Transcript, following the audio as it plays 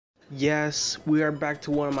Yes, we are back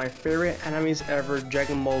to one of my favorite animes ever,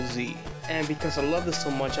 DragonBall Z. And because I love this so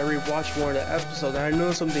much, I rewatched one of the episodes and I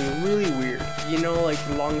noticed something really weird. You know, like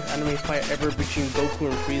the longest anime fight ever between Goku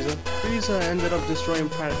and Frieza? Frieza ended up destroying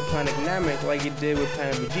planet Namek like he did with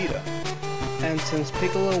Planet Vegeta. And since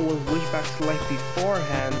Piccolo was wished back to life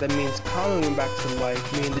beforehand, that means Kamen went back to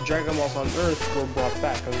life, meaning the Dragon Balls on Earth were brought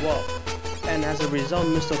back as well. And as a result,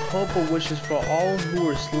 Mr. Popo wishes for all who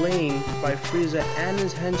were slain by Frieza and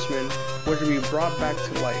his henchmen were to be brought back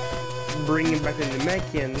to life, bringing back the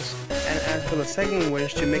Namekians, and as for the second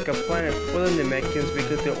wish, to make a planet for the Namekians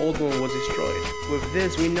because the old one was destroyed. With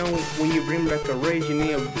this, we know when you bring back a race, you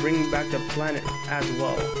need to bring back the planet as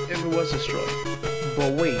well, if it was destroyed.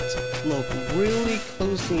 But wait, look really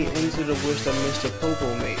closely into the wish that Mr.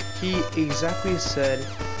 Popo made. He exactly said,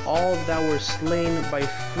 all that were slain by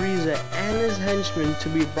Frieza and his henchmen to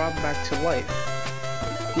be brought back to life.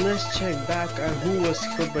 Let's check back at who was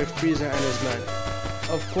killed by Frieza and his men.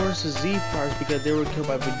 Of course the Z parts, because they were killed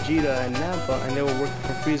by Vegeta and Nappa and they were working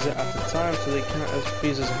for Frieza at the time, so they count as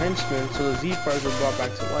Frieza's henchmen, so the Z parts were brought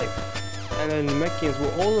back to life. And the Namekians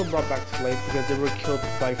were also brought back to life because they were killed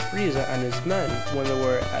by Frieza and his men when they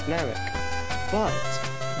were at Namek.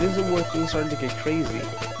 But this is where things started to get crazy.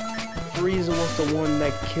 Frieza was the one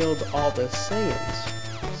that killed all the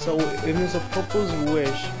Saiyans. So if Mr. Popo's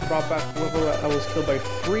wish brought back whoever that was killed by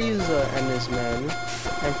Frieza and his men,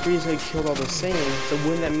 and Frieza killed all the Saiyans, so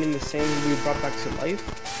wouldn't that mean the Saiyans would be brought back to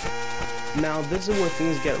life? Now this is where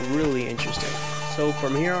things get really interesting. So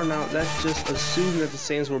from here on out, let's just assume that the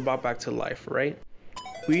Saiyans were brought back to life, right?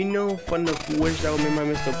 We know from the wish that was made by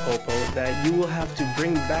Mr. Popo that you will have to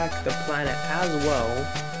bring back the planet as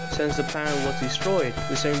well, since the planet was destroyed.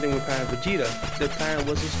 The same thing with Planet Vegeta. The planet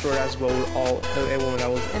was destroyed as well with everyone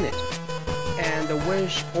that was in it. And the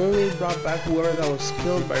wish only brought back whoever that was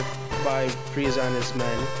killed by Frieza and his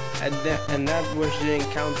men, and that wish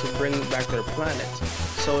didn't count to bring back their planet.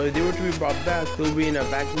 So if they were to be brought back, they would be in a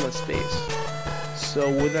vacuum of space.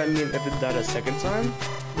 So would that mean if it died a second time?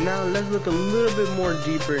 Now let's look a little bit more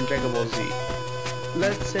deeper in Dragon Ball Z.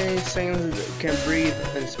 Let's say Saiyans can breathe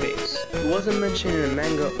in space. It wasn't mentioned in the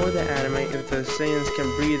manga or the anime if the Saiyans can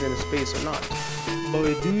breathe in space or not. But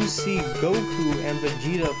we do see Goku and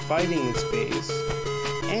Vegeta fighting in space.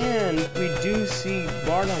 And we do see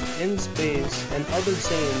Bardock in space and other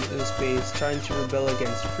Saiyans in space trying to rebel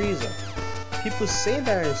against Frieza. People say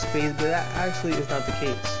they're in space, but that actually is not the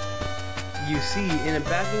case. You see, in a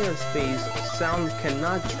vacuum of space, sound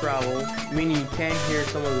cannot travel, meaning you can't hear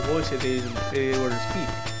someone's voice if they were to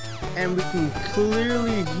speak. And we can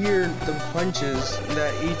clearly hear the punches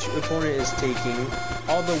that each opponent is taking,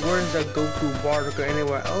 all the words that Goku, Bardock, or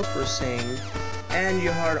anywhere else were saying, and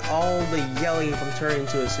you heard all the yelling from turning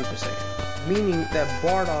into a Super Saiyan. Meaning that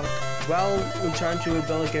Bardock, while trying to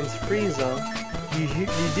rebel against Frieza, you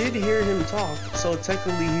did hear him talk, so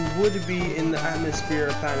technically he would be in the atmosphere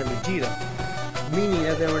of Planet Vegeta, meaning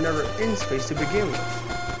that they were never in space to begin with.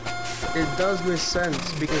 It does make sense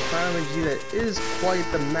because Planet Vegeta is quite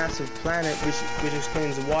the massive planet, which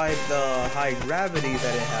explains why the high gravity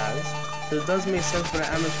that it has. So it does make sense for the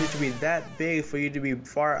atmosphere to be that big for you to be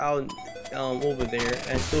far out over there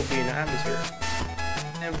and still be in the atmosphere.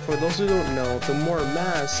 And for those who don't know, the more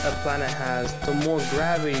mass a planet has, the more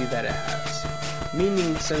gravity that it has.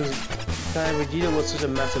 Meaning, since Planet Vegeta was such a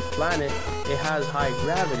massive planet, it has high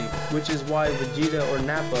gravity, which is why Vegeta or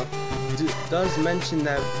Nappa does mention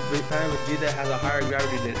that Planet Vegeta has a higher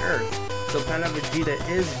gravity than Earth. So Planet Vegeta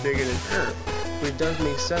is bigger than Earth, which does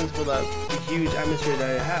make sense for the huge atmosphere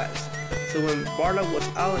that it has. So when Bardock was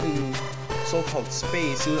out in so-called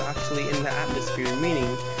space, he was actually in the atmosphere,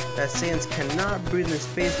 meaning that Saiyans cannot breathe in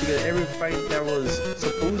space because every fight that was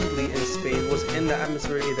supposedly in space was in the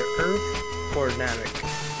atmosphere, either Earth or Namek,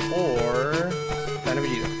 or Planet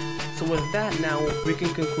Vegeta. So with that now, we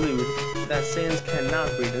can conclude that Saiyans cannot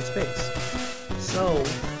breathe in space. So,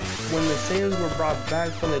 when the Saiyans were brought back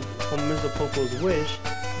from Mr. Popo's wish,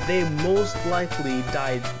 they most likely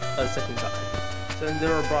died a second time. Since they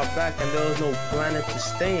were brought back and there was no planet to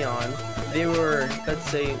stay on, they were, let's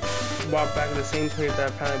say, brought back to the same place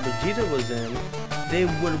that Planet Vegeta was in, they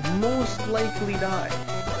would most likely die.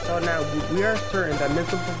 So now, we are certain that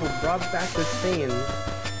Mr. Popo brought back the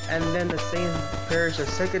Saiyans, and then the Saiyans perished a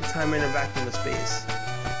second time in a vacuum of space.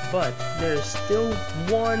 But there's still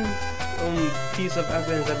one piece of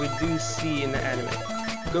evidence that we do see in the anime.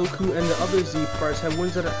 Goku and the other Z parts have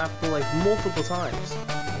went to the afterlife multiple times.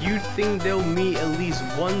 You'd think they'll meet at least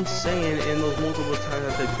one Saiyan in those multiple times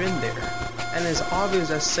that they've been there. And it's obvious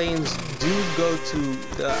that Saiyans do go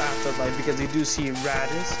to the afterlife because they do see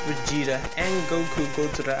Raditz, Vegeta, and Goku go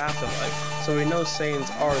to the afterlife. So we know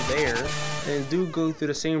Saiyans are there and do go through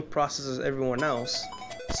the same process as everyone else.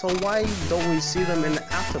 So why don't we see them in the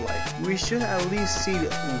afterlife? We should at least see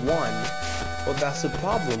one. Well, that's the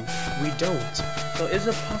problem. We don't. So is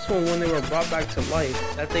it possible when they were brought back to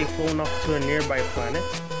life that they've flown off to a nearby planet?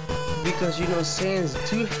 Because you know Saiyans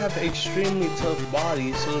do have extremely tough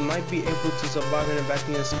bodies, so they might be able to survive in a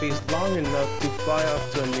vacuum of space long enough to fly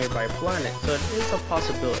off to a nearby planet. So it is a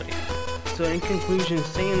possibility. So in conclusion,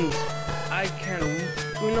 Saiyans,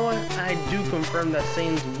 you know what? I do confirm that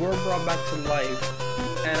Saiyans were brought back to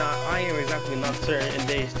life, and I am exactly not certain if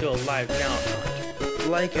they're still alive now or not.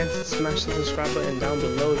 Like and smash the subscribe button down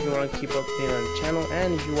below if you want to keep updated on the channel,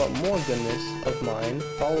 and if you want more goodness of mine,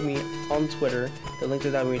 follow me on Twitter. The link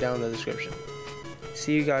to that will be down in the description.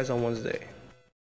 See you guys on Wednesday.